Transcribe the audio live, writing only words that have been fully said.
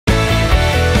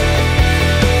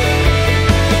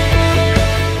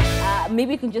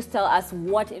maybe you can just tell us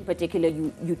what in particular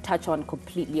you touch on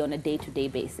completely on a day-to-day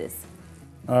basis.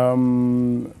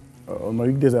 On my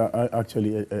weekdays,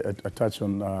 I touch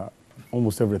on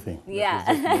almost everything.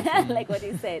 Yeah, like what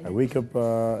you said. I wake up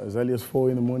as early as 4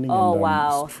 in the morning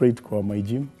and straight to my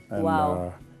gym. And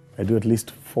I do at least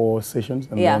 4 sessions.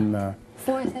 And then,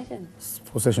 4 sessions?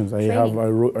 4 sessions. I have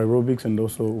aerobics and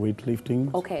also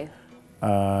weightlifting. Okay.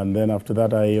 And then after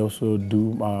that, I also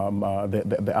do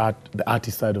the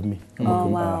artist side of me.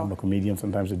 I'm a comedian.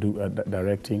 Sometimes I do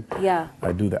directing. Yeah.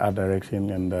 I do the art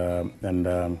directing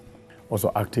and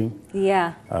also acting.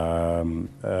 Yeah.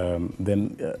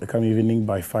 Then come evening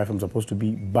by 5, I'm supposed to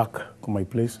be back to my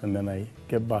place, and then I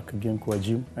get back again to a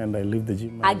gym, and I leave the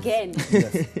gym. Again?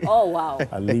 Yes. Oh, wow.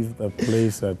 I leave the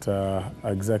place at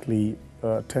exactly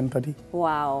 10:30.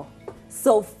 Wow.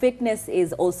 So fitness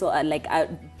is also like a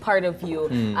part of you,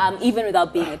 even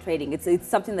without being a trading. It's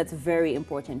something that's very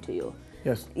important to you.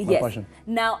 Yes, my passion.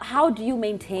 Now, how do you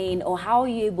maintain, or how are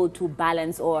you able to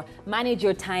balance or manage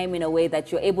your time in a way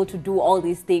that you're able to do all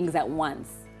these things at once?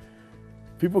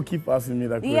 People keep asking me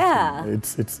that question. Yeah.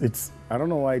 It's I don't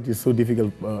know why it is so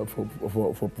difficult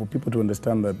for people to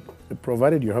understand that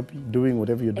provided you're happy doing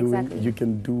whatever you're doing, you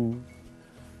can do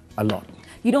a lot.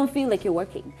 You don't feel like you're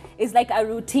working. It's like a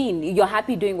routine. You're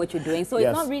happy doing what you're doing. So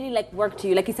it's not really like work to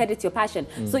you. Like you said, it's your passion.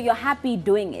 So you're happy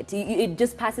doing it. It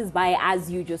just passes by as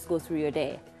you just go through your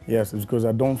day. Yes, it's because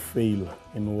I don't fail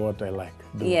in what I like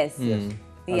doing. Yes. That's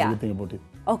a good thing about it.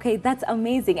 Okay, that's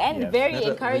amazing and very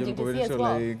encouraging to see as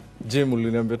well. Like, gym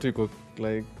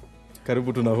like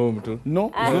karibu tu na home too. No,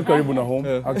 it's not karibu na home.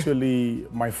 Actually,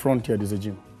 my front yard is a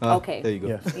gym. Okay. There you go.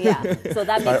 Yes. Yeah. So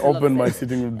that makes I open my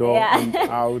sitting room door and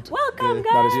out. Welcome,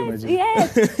 guys.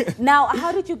 Yes. Now,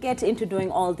 how did you get into doing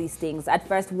all these things? At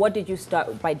first, what did you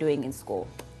start by doing in school?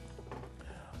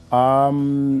 I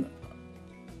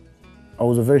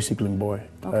was a very sickling boy.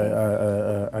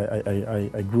 Okay.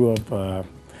 I grew up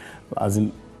as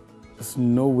in there's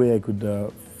no way I could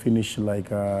finish like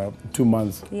 2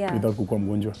 months without kukua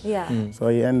mgonjwa. Yeah. So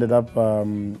I ended up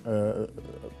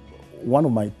one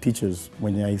of my teachers,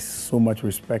 when I so much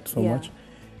respect so much,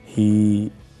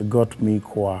 he got me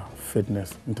core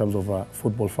fitness in terms of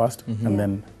football first, and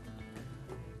then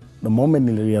the moment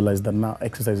I realized that now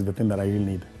exercise is the thing that I really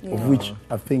need, of which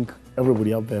I think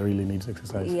everybody out there really needs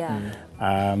exercise. Yeah.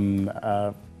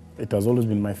 It has always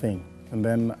been my thing. And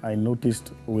then I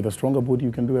noticed with a stronger body,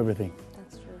 you can do everything.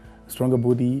 That's true. A stronger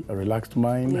body, a relaxed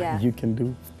mind, you can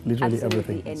do literally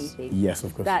Absolutely everything. anything. Yes,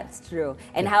 of course. That's true.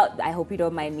 And how, I hope you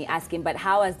don't mind me asking, but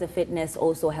how has the fitness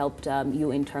also helped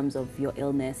you in terms of your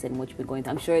illness and what you've been going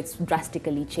through? I'm sure it's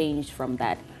drastically changed from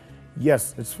that.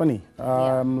 Yes, it's funny.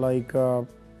 Like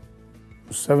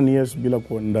 7 years bila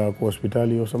kuenda kwa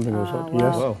hospitali or something of sort. Wow.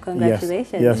 Yes.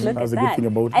 Congratulations. Yes, Look that's at a good thing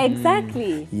about it.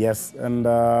 Exactly. Yes, and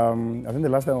I think the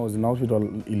last time I was in hospital,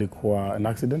 ilikuwa an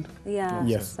accident. Yeah.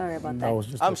 Yes. Sorry about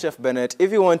that. I'm Chef Bennett.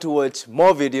 If you want to watch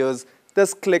more videos,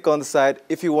 just click on the side.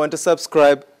 If you want to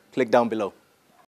subscribe, click down below.